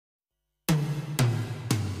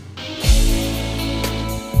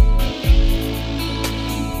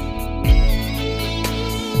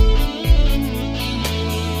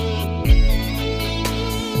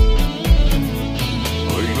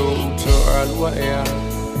waya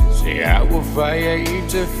se agua faya y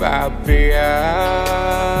te fapea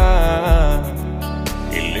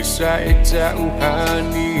ilisa eta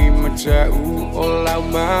uhani mata ola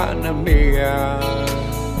mana mea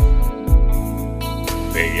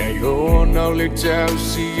Beya yo no le tau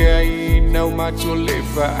si ai no macho le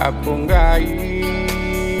fa apongai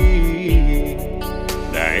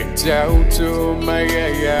na tau to mai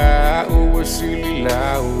ya o sili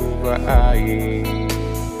la uva ai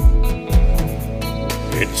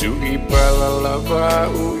e tu I pala lava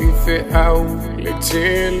u I fe au le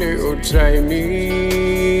tele o taimi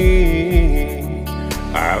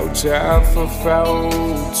au ta fa fau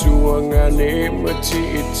tu ngane mati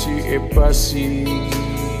iti e pasi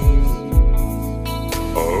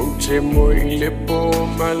o te moi le po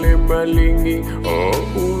male malingi o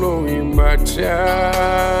ulo I mata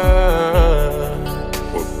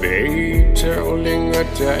o beita o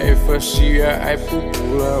lengata e fasia ai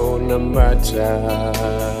pupula o na mata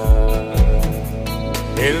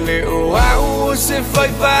ele o au se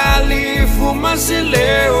fai vali fuma se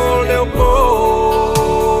leo leopo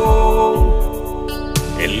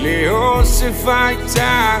ele o se fai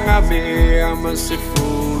tanga be ama se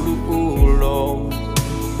fulu ulo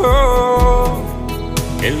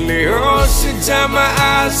ele o se chama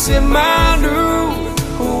a se manu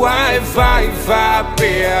Wi-Fi fa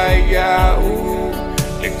pe ya u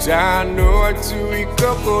le tano tu I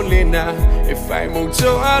kokolina e fai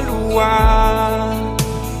molto alua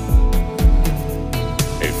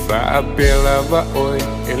e fa bella va oi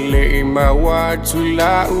e le ma wa tu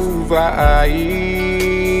la uva ai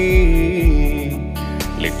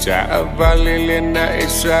le ta vale le na e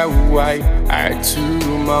sa wai a tu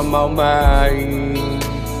mama mai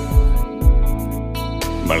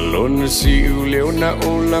Malone see you leona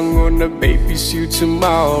olang on a baby see you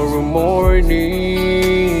tomorrow morning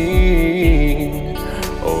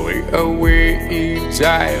away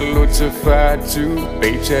die lots of fat to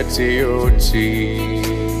beach at TOT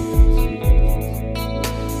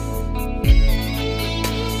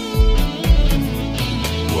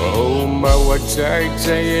Whoa ma wachai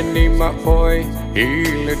chai ni ma oi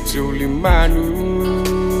ile tuli manu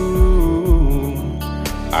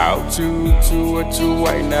Au tu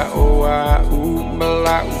waina oa u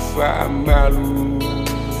mala ufa malu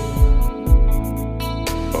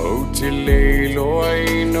O te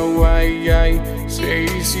leiloi no wai ai se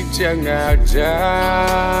isi tiangaja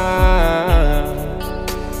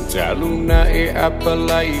Taluna e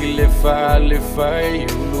apalai le fai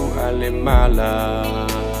ulu ale mala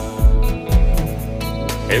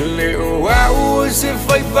Ele o au se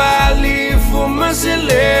fai vali fuma se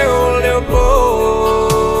leo leopo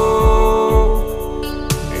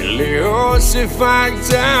Leo se fai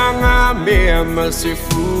tanga me ama se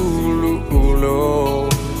fulu ulo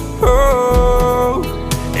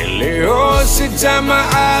Leo se chama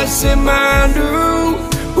a se mandu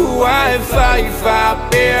Wi-Fi fa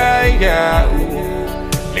pe ya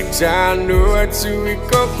le tano atu I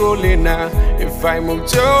kokolina e fai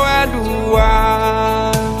molto alua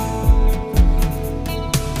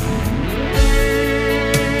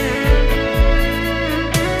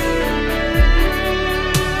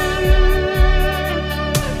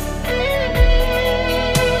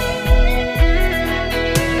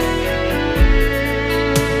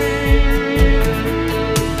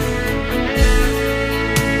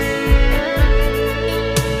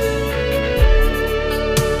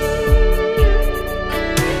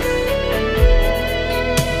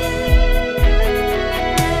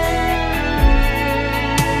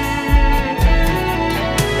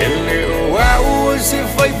Se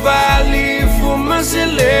fai vali fuma se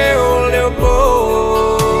leo leopo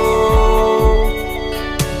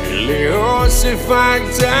Leo se fai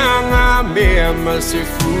tanga me ama se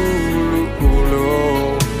fulu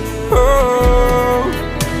ulo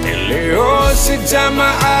Leo se chama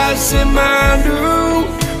a se mandu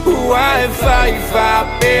Wi-Fi fa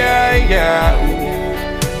pe ya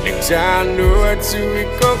le tano atu I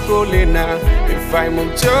kokolina e fai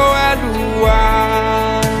molto alua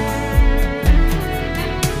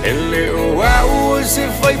Ele o au se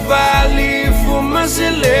fai vali fuma se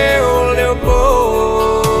leo leopo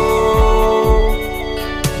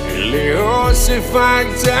Ele o se fai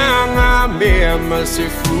tanga me ama se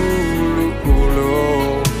fulu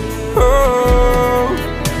ulo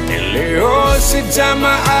Ele o se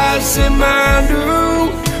chama a se mandu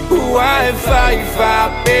Wi-Fi fa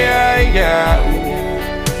pe ya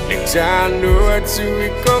le tano atu I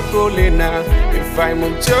kokolina e fai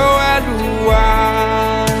molto alua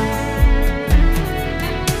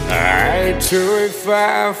Ai tu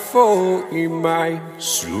fa fo I mai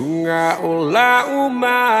sunga o la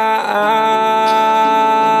uma